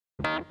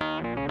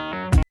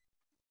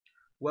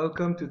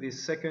Welcome to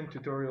this second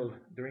tutorial,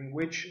 during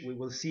which we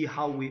will see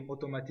how we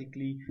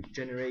automatically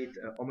generate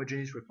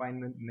homogeneous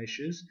refinement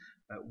meshes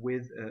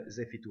with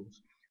Zephy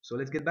tools. So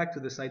let's get back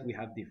to the site we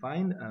have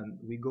defined.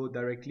 We go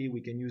directly,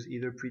 we can use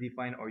either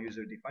predefined or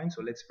user-defined.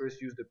 So let's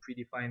first use the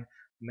predefined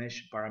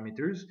mesh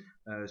parameters.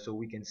 So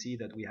we can see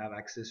that we have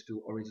access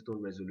to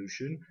horizontal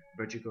resolution,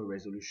 vertical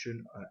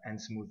resolution,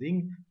 and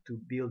smoothing to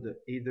build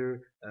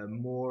either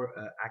more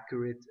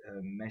accurate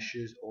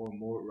meshes or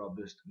more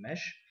robust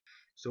mesh.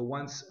 So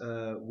once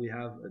we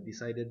have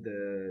decided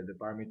the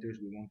parameters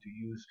we want to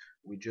use,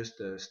 we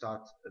just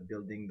start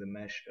building the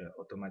mesh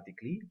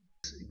automatically.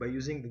 By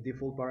using the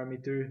default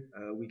parameter,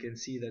 we can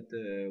see that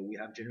we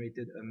have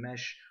generated a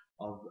mesh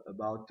of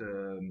about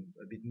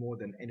a bit more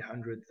than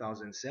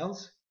 800,000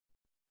 cells.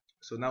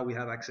 So now we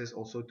have access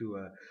also to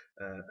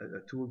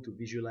a tool to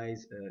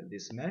visualize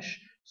this mesh.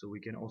 So we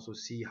can also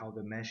see how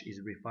the mesh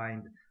is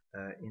refined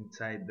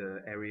inside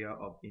the area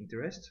of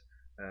interest.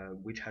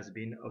 Which has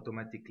been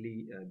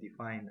automatically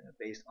defined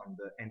based on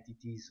the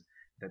entities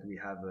that we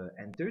have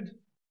entered.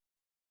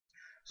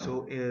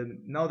 So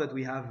now that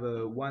we have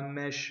one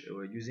mesh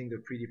using the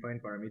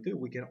predefined parameter,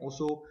 we can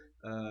also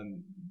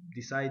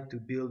decide to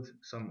build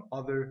some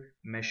other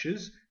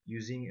meshes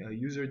using a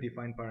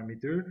user-defined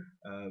parameter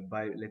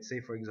by, let's say,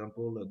 for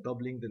example,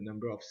 doubling the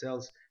number of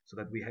cells so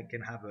that we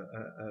can have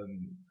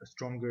a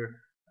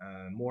stronger,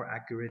 more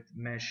accurate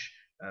mesh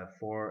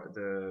for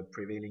the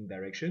prevailing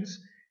directions.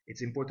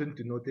 It's important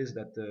to notice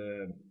that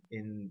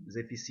in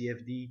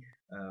ZephyCFD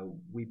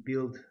we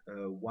build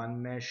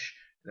one mesh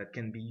that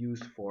can be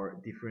used for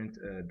different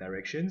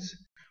directions.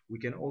 We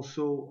can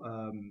also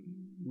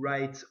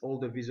write all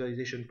the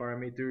visualization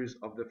parameters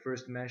of the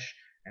first mesh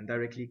and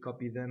directly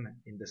copy them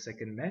in the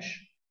second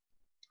mesh,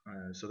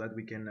 so that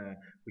we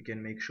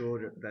can make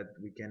sure that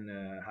we can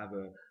have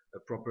a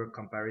proper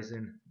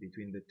comparison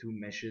between the two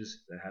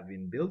meshes that have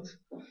been built.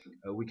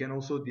 We can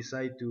also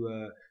decide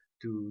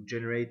to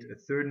generate a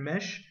third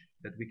mesh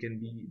that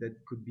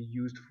could be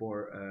used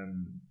for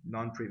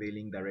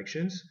non-prevailing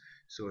directions.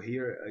 So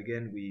here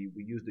again we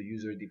use the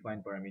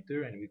user-defined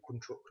parameter, and we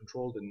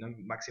control the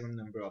maximum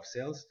number of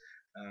cells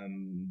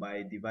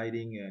by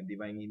dividing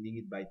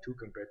it by 2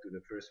 compared to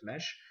the first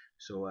mesh.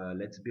 So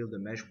let's build a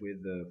mesh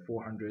with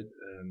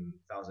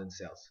 400,000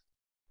 cells.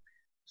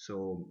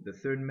 So the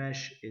third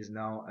mesh is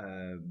now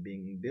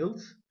being built.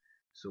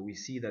 So we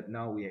see that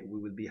now we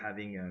will be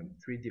having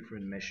 3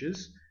 different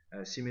meshes.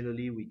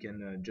 Similarly, we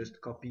can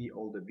just copy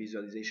all the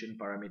visualization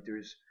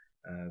parameters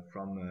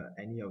from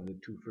any of the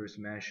 2 first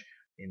mesh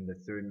in the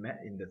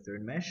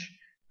third mesh,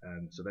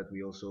 so that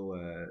we also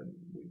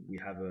we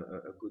have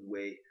a good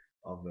way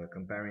of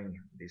comparing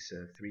these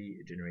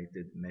 3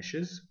 generated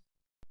meshes.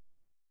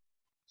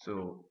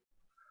 So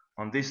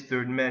on this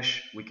third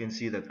mesh, we can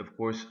see that, of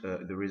course,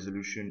 the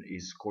resolution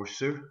is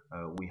coarser.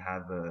 We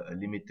have a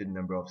limited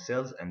number of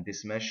cells, and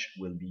this mesh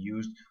will be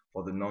used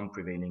for the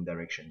non-prevailing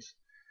directions.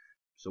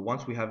 So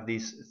once we have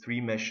these 3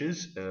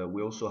 meshes,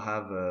 we also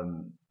have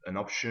an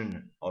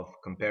option of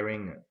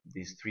comparing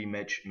these 3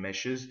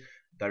 meshes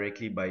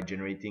directly by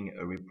generating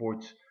a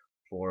report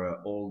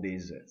for all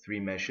these 3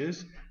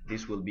 meshes.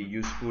 This will be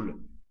useful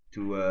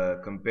to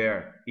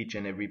compare each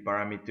and every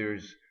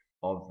parameters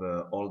of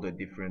all the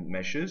different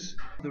meshes.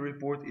 The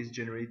report is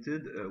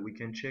generated, we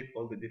can check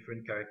all the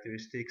different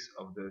characteristics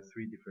of the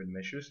 3 different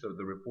meshes. So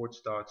the report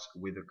starts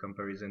with a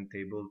comparison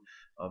table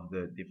of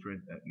the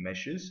different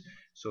meshes.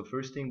 So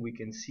first thing we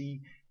can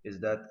see is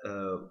that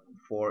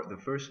for the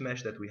first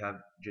mesh that we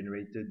have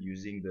generated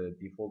using the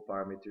default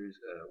parameters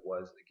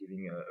was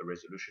giving a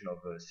resolution of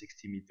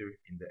 60 meter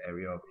in the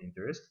area of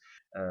interest.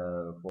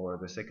 For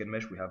the second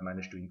mesh, we have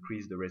managed to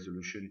increase the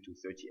resolution to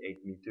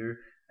 38 meter,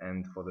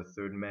 and for the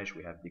third mesh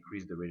we have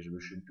decreased the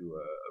resolution to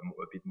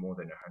a bit more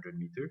than 100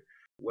 meter.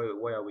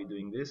 Why are we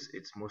doing this?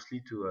 It's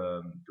mostly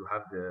to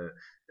have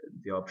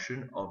the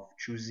option of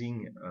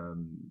choosing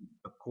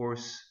a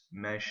coarse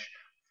mesh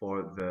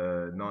for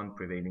the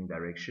non-prevailing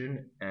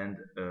direction and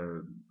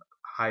a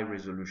high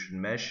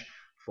resolution mesh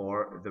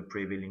for the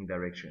prevailing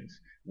directions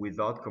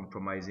without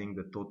compromising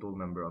the total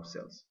number of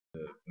cells.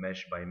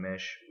 Mesh by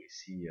mesh, we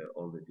see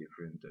all the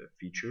different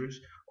features,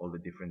 all the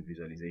different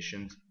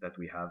visualizations that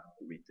we have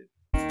written.